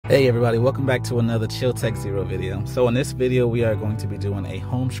Hey everybody, welcome back to another Chill Tech Zero video. So in this video, we are going to be doing a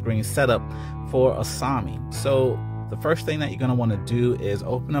home screen setup for Asami. So the first thing that you're going to want to do is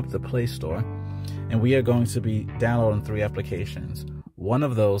open up the Play Store, and we are going to be downloading 3 applications. One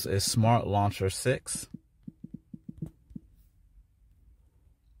of those is Smart Launcher 6.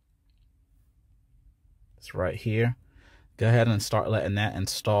 It's right here. Go ahead and start letting that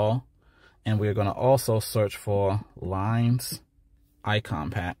install. And we're going to also search for Lines Icon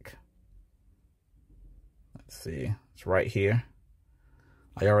Pack. Let's see, it's right here.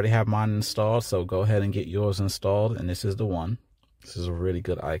 I already have mine installed, so go ahead and get yours installed, and this is the one. This is a really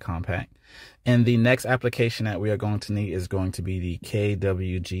good icon pack. And the next application that we are going to need is going to be the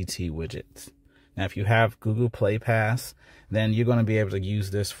KWGT widgets. Now, if you have Google Play Pass, then you're going to be able to use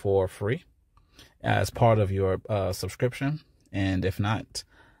this for free as part of your subscription. And if not,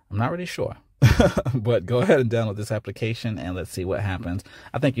 I'm not really sure. But go ahead and download this application and let's see what happens.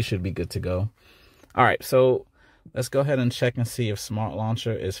 I think you should be good to go. All right, so let's go ahead and check and see if Smart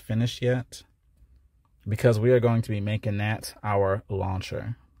Launcher is finished yet, because we are going to be making that our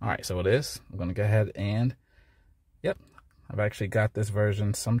launcher. All right, so it is. I'm going to go ahead and, yep, I've actually got this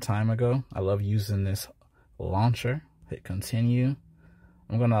version some time ago. I love using this launcher. Hit continue.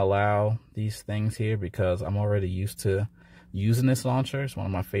 I'm going to allow these things here because I'm already used to using this launcher. It's one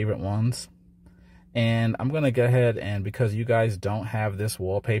of my favorite ones. And I'm going to go ahead and, because you guys don't have this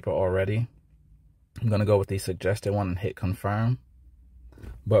wallpaper already, I'm going to go with the suggested one and hit confirm.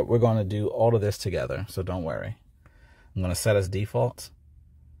 But we're going to do all of this together, so don't worry. I'm going to set as default.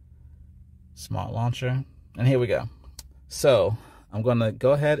 Smart Launcher. And here we go. So I'm going to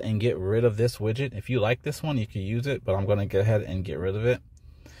go ahead and get rid of this widget. If you like this one, you can use it, but I'm going to go ahead and get rid of it.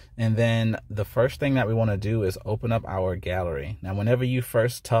 And then the first thing that we want to do is open up our gallery. Now, whenever you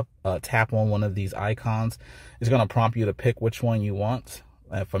first tap on one of these icons, it's going to prompt you to pick which one you want.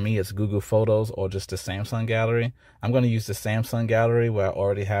 For me, it's Google Photos or just the Samsung gallery. I'm going to use the Samsung gallery where I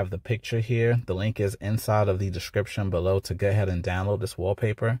already have the picture here. The link is inside of the description below to go ahead and download this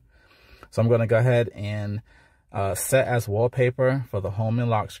wallpaper. So I'm going to go ahead and set as wallpaper for the home and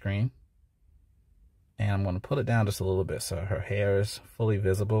lock screen. And I'm going to put it down just a little bit so her hair is fully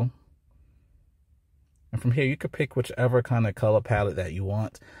visible. And from here, you could pick whichever kind of color palette that you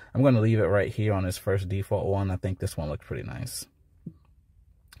want. I'm going to leave it right here on this first default one. I think this one looks pretty nice.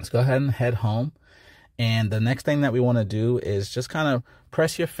 Let's go ahead and head home. And the next thing that we want to do is just kind of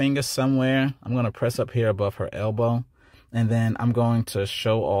press your finger somewhere. I'm going to press up here above her elbow. And then I'm going to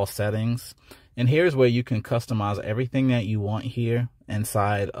show all settings. And here's where you can customize everything that you want here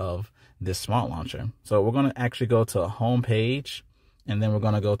inside of this Smart Launcher. So we're going to actually go to home page, and then we're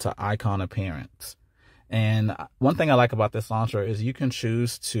going to go to icon appearance. And one thing I like about this launcher is you can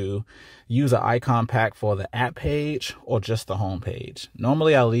choose to use an icon pack for the app page or just the home page.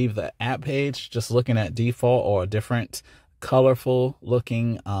 Normally I leave the app page just looking at default or a different colorful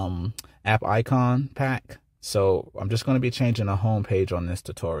looking app icon pack. So I'm just going to be changing the home page on this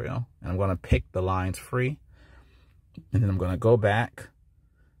tutorial, and I'm going to pick the lines free, and then I'm going to go back.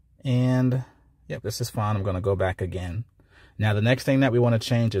 And yep, this is fine. I'm going to go back again. Now, the next thing that we want to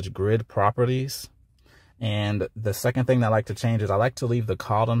change is grid properties. And the second thing that I like to change is I like to leave the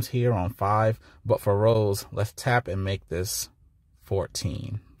columns here on 5, but for rows, let's tap and make this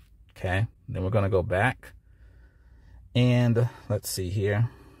 14. Okay. Then we're going to go back, and let's see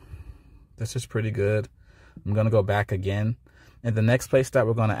here. This is pretty good. I'm going to go back again. And the next place that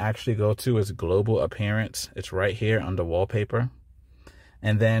we're going to actually go to is global appearance. It's right here under wallpaper.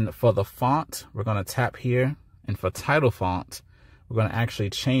 And then for the font, we're going to tap here. And for title font, we're going to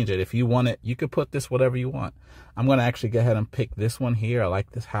actually change it. If you want it, you could put this whatever you want. I'm going to actually go ahead and pick this one here. I like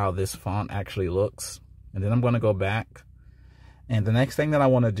this, how this font actually looks. And then I'm going to go back. And the next thing that I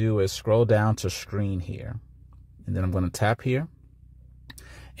want to do is scroll down to screen here. And then I'm going to tap here.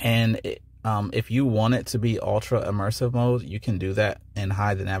 And if you want it to be ultra immersive mode, you can do that and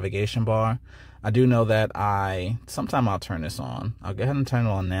hide the navigation bar. I do know that sometime I'll turn this on. I'll go ahead and turn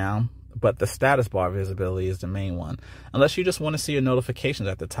it on now, but the status bar visibility is the main one. Unless you just want to see your notifications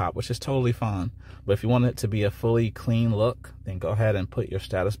at the top, which is totally fine. But if you want it to be a fully clean look, then go ahead and put your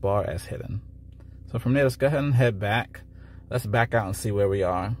status bar as hidden. So from there, let's go ahead and head back. Let's back out and see where we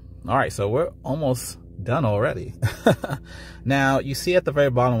are. All right, so we're almost done already. Now, you see at the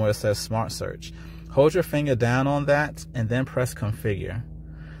very bottom where it says Smart Search. Hold your finger down on that and then press Configure.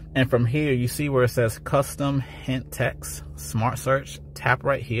 And from here, you see where it says Custom Hint Text, Smart Search. Tap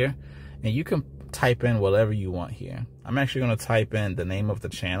right here, and you can type in whatever you want here. I'm actually going to type in the name of the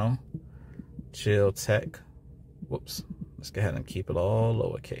channel, Chill Tech. Whoops. Let's go ahead and keep it all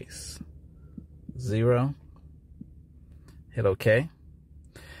lowercase. 0. Hit OK.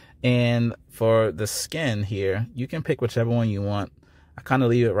 And for the skin here, you can pick whichever one you want. I kind of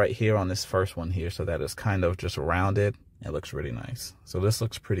leave it right here on this first one here so that it's kind of just rounded. It looks really nice. So this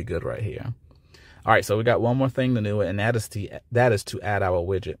looks pretty good right here. All right, so we got one more thing to do, and that is to add our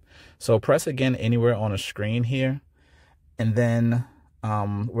widget. So press again anywhere on the screen here, and then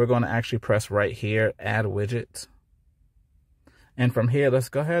we're going to actually press right here, add widget. And from here, let's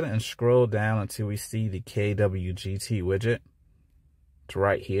go ahead and scroll down until we see the KWGT widget. It's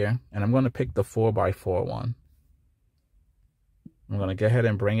right here, and I'm going to pick the 4x4 one. I'm going to go ahead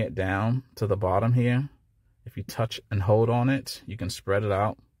and bring it down to the bottom here. If you touch and hold on it, you can spread it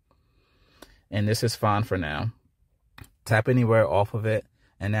out. And this is fine for now. Tap anywhere off of it.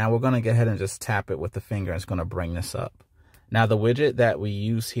 And now we're going to go ahead and just tap it with the finger. It's going to bring this up. Now the widget that we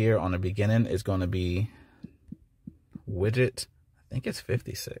use here on the beginning is going to be widget, I think it's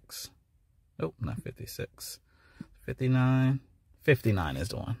 56. Nope, not 56. 59. 59 is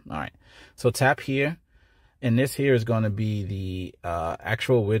the one. All right. So tap here. And this here is going to be the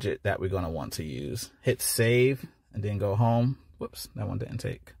actual widget that we're going to want to use. Hit save and then go home. Whoops, that one didn't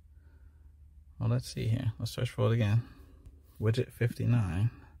take. Well, let's see here. Let's search for it again. Widget 59.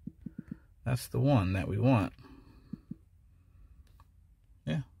 That's the one that we want.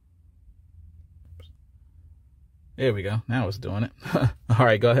 Yeah. There we go. Now it's doing it. All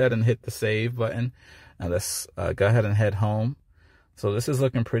right, go ahead and hit the save button. Now let's go ahead and head home. So this is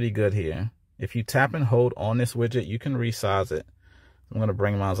looking pretty good here. If you tap and hold on this widget, you can resize it. I'm going to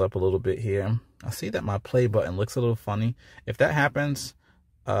bring mine up a little bit here. I see that my play button looks a little funny. If that happens,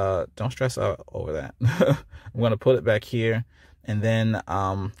 don't stress out over that. I'm going to put it back here. And then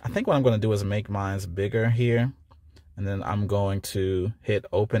I think what I'm going to do is make mine bigger here. And then I'm going to hit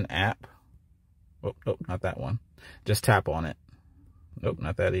open app. Oh, nope, not that one. Just tap on it. Nope,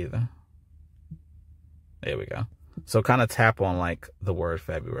 not that either. There we go. So kind of tap on like the word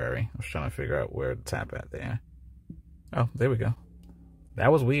February. I was trying to figure out where to tap at there. Oh, there we go.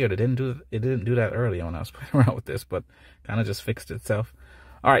 That was weird. It didn't do that earlier when I was playing around with this, but kind of just fixed itself.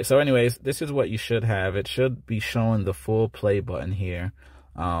 All right, so anyways, this is what you should have. It should be showing the full play button here.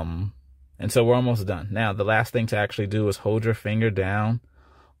 And so we're almost done. Now, the last thing to actually do is hold your finger down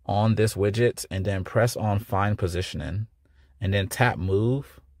on this widget and then press on Find Positioning and then tap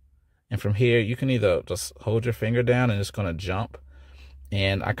Move. And from here, you can either just hold your finger down and it's going to jump.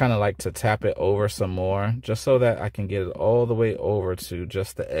 And I kind of like to tap it over some more just so that I can get it all the way over to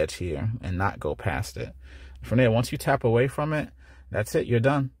just the edge here and not go past it. From there, once you tap away from it, that's it, you're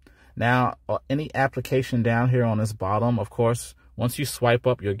done. Now, any application down here on this bottom, of course, once you swipe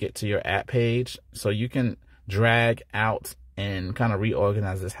up, you'll get to your app page. So you can drag out and kind of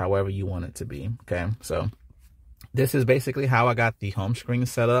reorganize this however you want it to be, okay? So this is basically how I got the home screen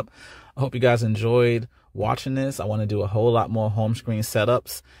set up. I hope you guys enjoyed watching this. I want to do a whole lot more home screen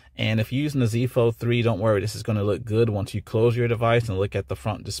setups. And if you're using the Z Fold 3, don't worry, this is going to look good. Once you close your device and look at the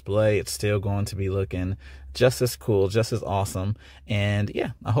front display, it's still going to be looking just as cool, just as awesome. And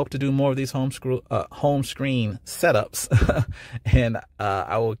yeah, I hope to do more of these home screen setups. And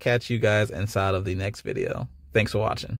I will catch you guys inside of the next video. Thanks for watching.